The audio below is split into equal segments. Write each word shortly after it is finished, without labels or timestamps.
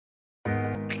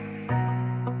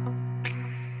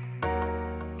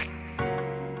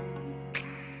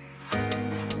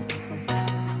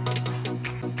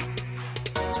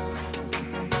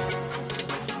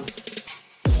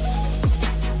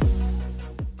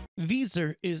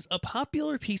Vezer is a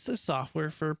popular piece of software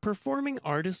for performing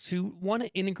artists who want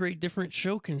to integrate different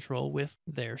show control with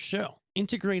their show.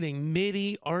 Integrating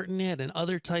MIDI, ArtNet, and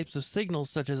other types of signals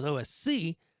such as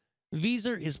OSC,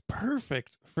 Vezer is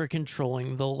perfect for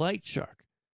controlling the lightShark.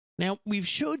 Now, we've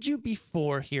showed you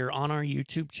before here on our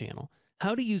YouTube channel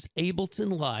how to use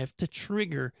Ableton Live to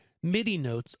trigger MIDI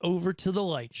notes over to the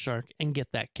lightShark and get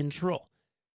that control.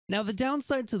 Now, the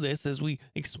downside to this, as we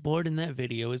explored in that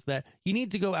video, is that you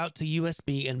need to go out to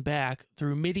USB and back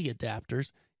through MIDI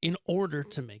adapters in order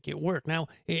to make it work. Now,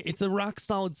 it's a rock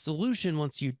solid solution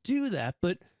once you do that,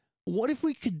 but what if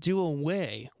we could do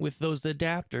away with those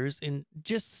adapters and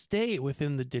just stay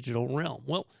within the digital realm?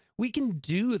 Well, we can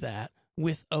do that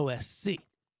with OSC.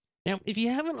 Now, if you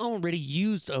haven't already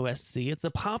used OSC, it's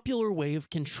a popular way of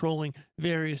controlling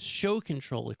various show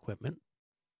control equipment.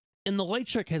 And the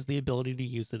lightShark has the ability to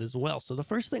use it as well. So the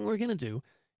first thing we're going to do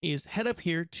is head up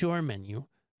here to our menu,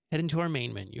 head into our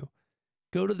main menu,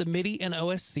 go to the MIDI and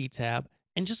OSC tab,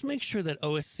 and just make sure that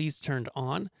OSC is turned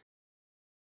on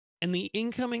and the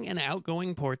incoming and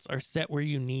outgoing ports are set where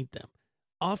you need them.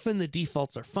 Often the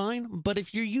defaults are fine, but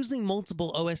if you're using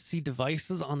multiple OSC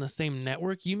devices on the same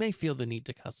network, you may feel the need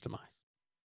to customize.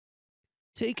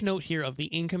 Take note here of the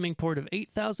incoming port of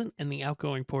 8000 and the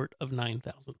outgoing port of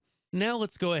 9000. Now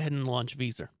let's go ahead and launch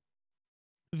Vezer.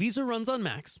 Vezer runs on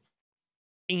Macs,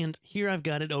 and here I've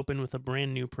got it open with a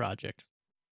brand new project.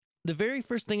 The very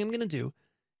first thing I'm going to do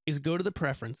is go to the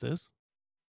preferences,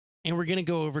 and we're going to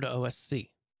go over to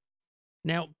OSC.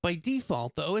 Now, by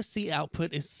default, the OSC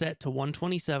output is set to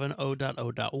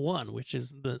 127.0.0.1, which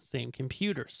is the same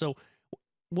computer. So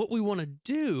what we want to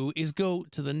do is go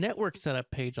to the network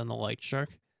setup page on the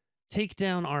lightShark, take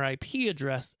down our IP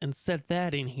address, and set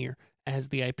that in here as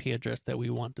the IP address that we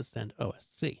want to send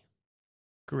OSC.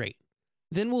 Great.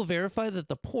 Then we'll verify that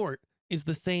the port is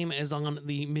the same as on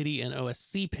the MIDI and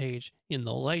OSC page in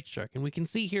the lightShark. And we can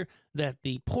see here that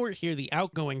the port here, the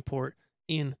outgoing port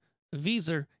in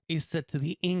Vezer, is set to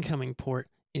the incoming port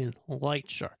in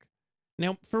lightShark.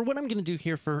 Now, for what I'm going to do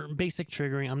here for basic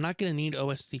triggering, I'm not going to need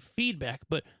OSC feedback,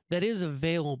 but that is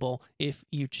available if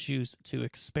you choose to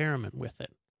experiment with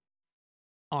it.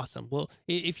 Awesome. Well,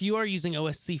 if you are using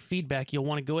OSC feedback, you'll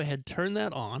want to go ahead, turn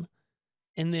that on,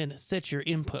 and then set your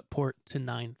input port to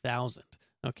 9000,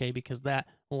 okay? Because that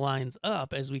lines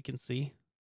up, as we can see,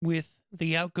 with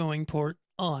the outgoing port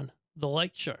on the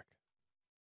lightShark.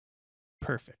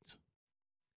 Perfect.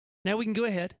 Now we can go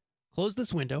ahead, close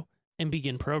this window, and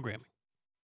begin programming.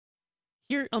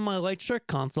 Here on my lightShark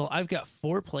console, I've got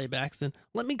 4 playbacks, and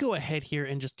let me go ahead here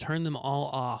and just turn them all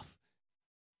off.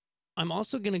 I'm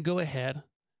also going to go ahead,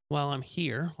 while I'm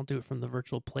here, I'll do it from the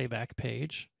virtual playback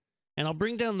page, and I'll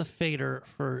bring down the fader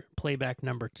for playback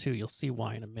number 2. You'll see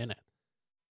why in a minute.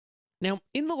 Now,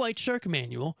 in the lightShark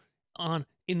manual,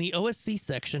 in the OSC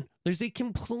section, there's a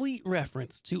complete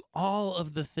reference to all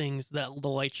of the things that the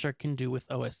lightShark can do with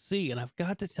OSC, and I've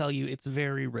got to tell you, it's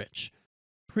very rich.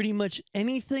 Pretty much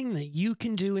anything that you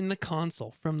can do in the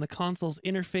console, from the console's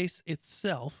interface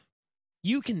itself,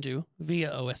 you can do via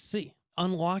OSC,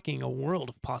 unlocking a world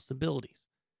of possibilities.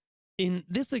 In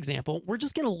this example, we're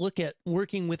just going to look at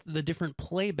working with the different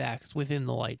playbacks within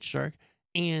the lightShark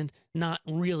and not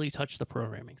really touch the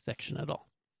programming section at all.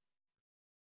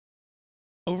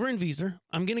 Over in Vezer,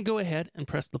 I'm going to go ahead and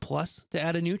press the plus to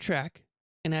add a new track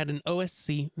and add an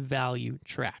OSC value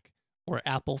track, or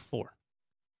Apple 4.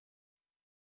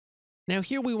 Now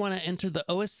here we want to enter the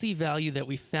OSC value that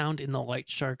we found in the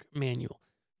lightShark manual.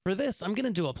 For this, I'm going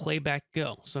to do a playback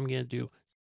go. So I'm going to do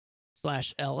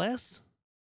 /ls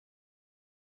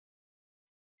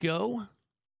go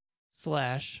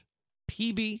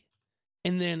 /pb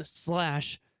and then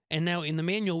 /, and now in the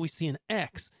manual we see an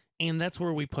X, and that's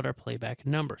where we put our playback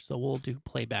number. So we'll do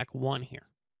playback 1 here.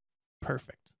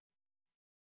 Perfect.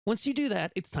 Once you do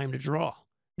that, it's time to draw.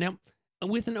 Now,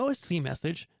 with an OSC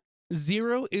message,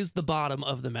 0 is the bottom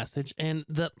of the message, and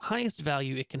the highest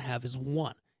value it can have is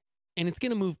 1. And it's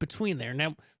going to move between there.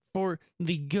 Now, for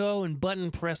the go and button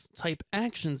press type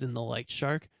actions in the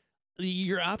lightShark,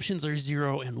 your options are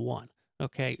 0 and 1.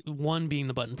 Okay, 1 being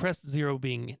the button pressed, 0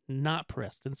 being not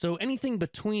pressed. And so anything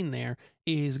between there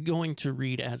is going to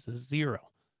read as a 0.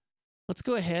 Let's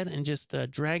go ahead and just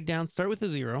drag down, start with a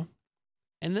 0.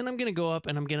 And then I'm going to go up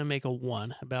and I'm going to make a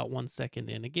 1 about 1 second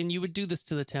in. Again, you would do this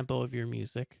to the tempo of your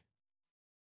music.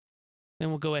 Then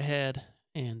we'll go ahead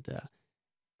and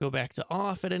go back to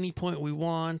off at any point we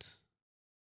want.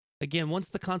 Again, once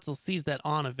the console sees that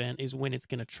on event is when it's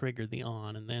going to trigger the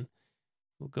on, and then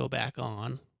we'll go back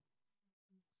on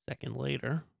a second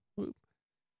later. Oop.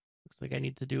 Looks like I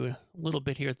need to do a little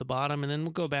bit here at the bottom, and then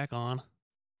we'll go back on.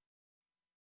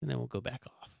 and then we'll go back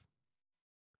off.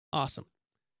 Awesome.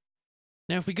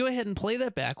 Now, if we go ahead and play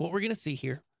that back, what we're going to see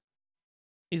here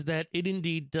is that it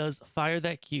indeed does fire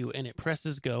that cue and it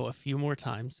presses go a few more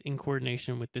times in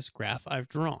coordination with this graph I've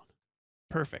drawn.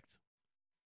 Perfect.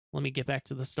 Let me get back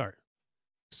to the start.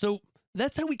 So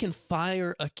that's how we can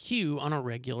fire a cue on a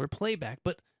regular playback,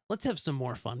 but let's have some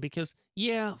more fun because,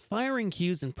 yeah, firing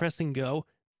cues and pressing go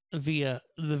via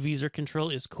the Vezer control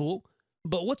is cool,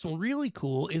 but what's really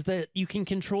cool is that you can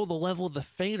control the level of the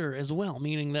fader as well,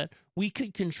 meaning that we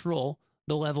could control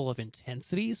the level of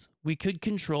intensities, we could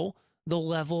control the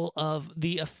level of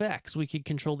the effects, we could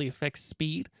control the effect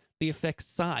speed, the effect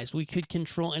size, we could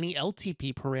control any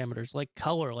LTP parameters like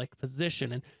color, like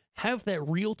position, and have that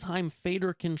real-time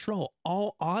fader control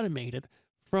all automated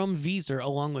from Vezer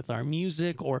along with our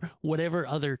music or whatever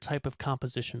other type of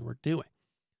composition we're doing.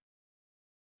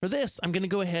 For this, I'm going to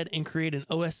go ahead and create an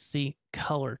OSC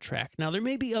Color track. Now, there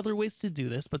may be other ways to do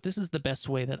this, but this is the best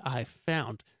way that I've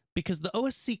found because the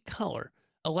OSC Color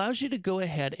allows you to go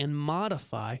ahead and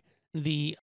modify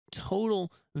the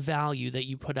total value that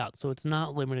you put out. So it's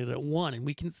not limited at 1. And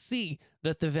we can see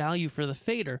that the value for the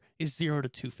fader is 0 to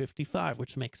 255,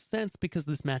 which makes sense because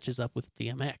this matches up with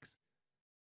DMX.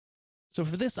 So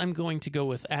for this, I'm going to go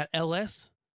with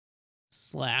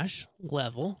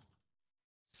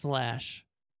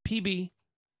 @ls/level/PB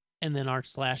and then our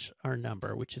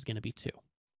number, which is going to be 2.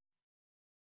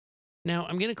 Now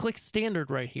I'm going to click standard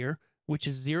right here, which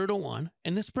is 0 to 1,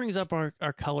 and this brings up our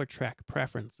color track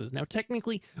preferences. Now,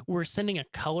 technically, we're sending a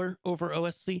color over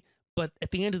OSC, but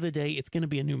at the end of the day, it's going to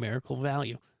be a numerical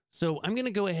value. So I'm going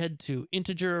to go ahead to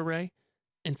integer array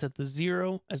and set the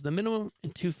 0 as the minimum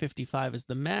and 255 as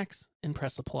the max and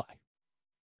press apply.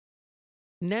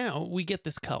 Now we get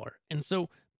this color. And so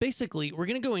basically, we're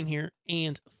going to go in here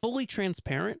and fully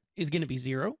transparent is going to be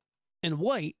 0 and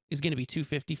white is going to be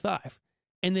 255.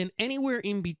 And then anywhere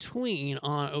in between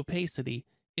on opacity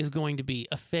is going to be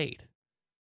a fade.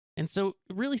 And so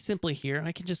really simply here,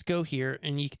 I can just go here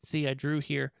and you can see I drew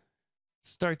here,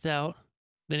 starts out,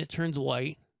 then it turns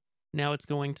white. Now it's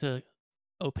going to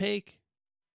opaque,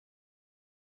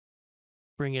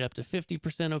 bring it up to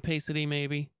 50% opacity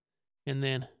maybe, and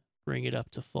then bring it up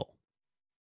to full.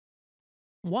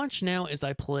 Watch now as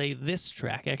I play this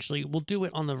track. Actually, we'll do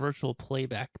it on the virtual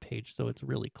playback page so it's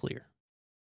really clear.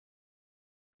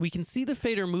 We can see the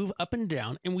fader move up and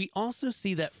down, and we also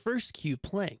see that first cue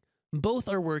playing. Both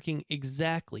are working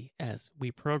exactly as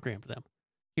we programmed them.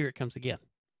 Here it comes again.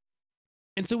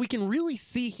 And so we can really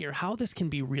see here how this can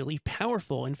be really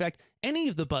powerful. In fact, any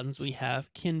of the buttons we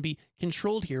have can be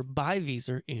controlled here by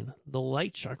Vezer in the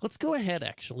lightShark. Let's go ahead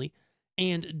actually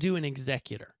and do an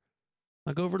executor.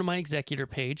 I'll go over to my executor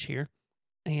page here.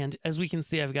 And as we can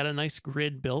see, I've got a nice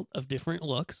grid built of different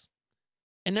looks.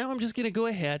 And now I'm just going to go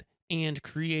ahead and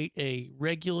create a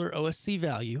regular OSC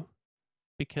value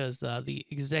because the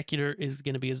executor is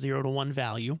going to be a 0 to 1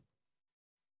 value.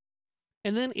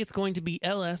 And then it's going to be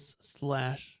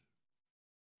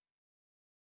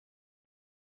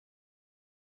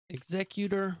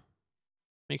ls/executor.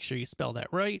 Make sure you spell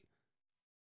that right.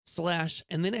 /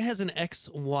 and then it has an X,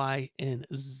 Y, and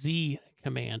Z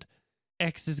command.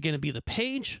 X is going to be the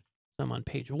page. So I'm on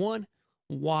page 1.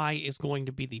 Y is going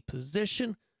to be the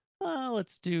position.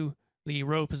 Let's do the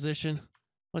row position.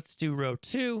 Let's do row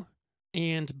 2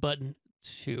 and button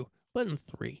 2. Button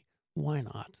 3. Why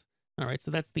not? All right,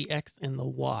 so that's the X and the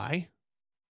Y.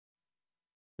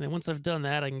 And then once I've done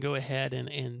that, I can go ahead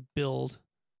and build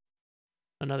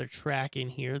another track in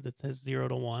here that says 0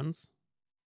 to 1s.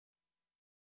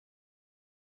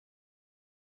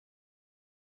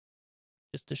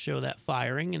 Just to show that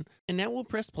firing. And now we'll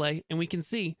press play and we can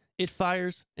see it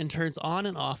fires and turns on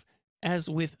and off as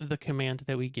with the command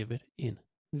that we give it in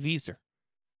Vezer.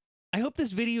 I hope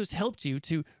this video has helped you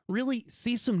to really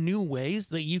see some new ways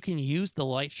that you can use the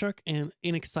lightShark in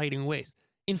exciting ways.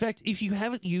 In fact, if you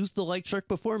haven't used the lightShark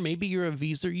before, maybe you're a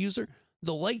Vezer user,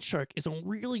 the lightShark is a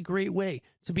really great way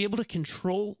to be able to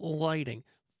control lighting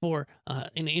for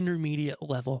an intermediate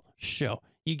level show.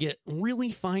 You get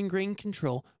really fine-grained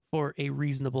control for a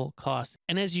reasonable cost.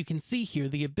 And as you can see here,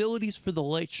 the abilities for the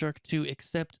lightShark to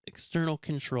accept external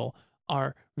control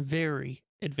are very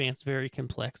advanced, very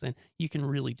complex, and you can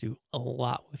really do a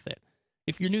lot with it.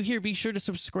 If you're new here, be sure to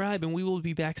subscribe, and we will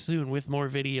be back soon with more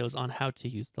videos on how to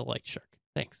use the lightShark.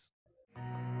 Thanks.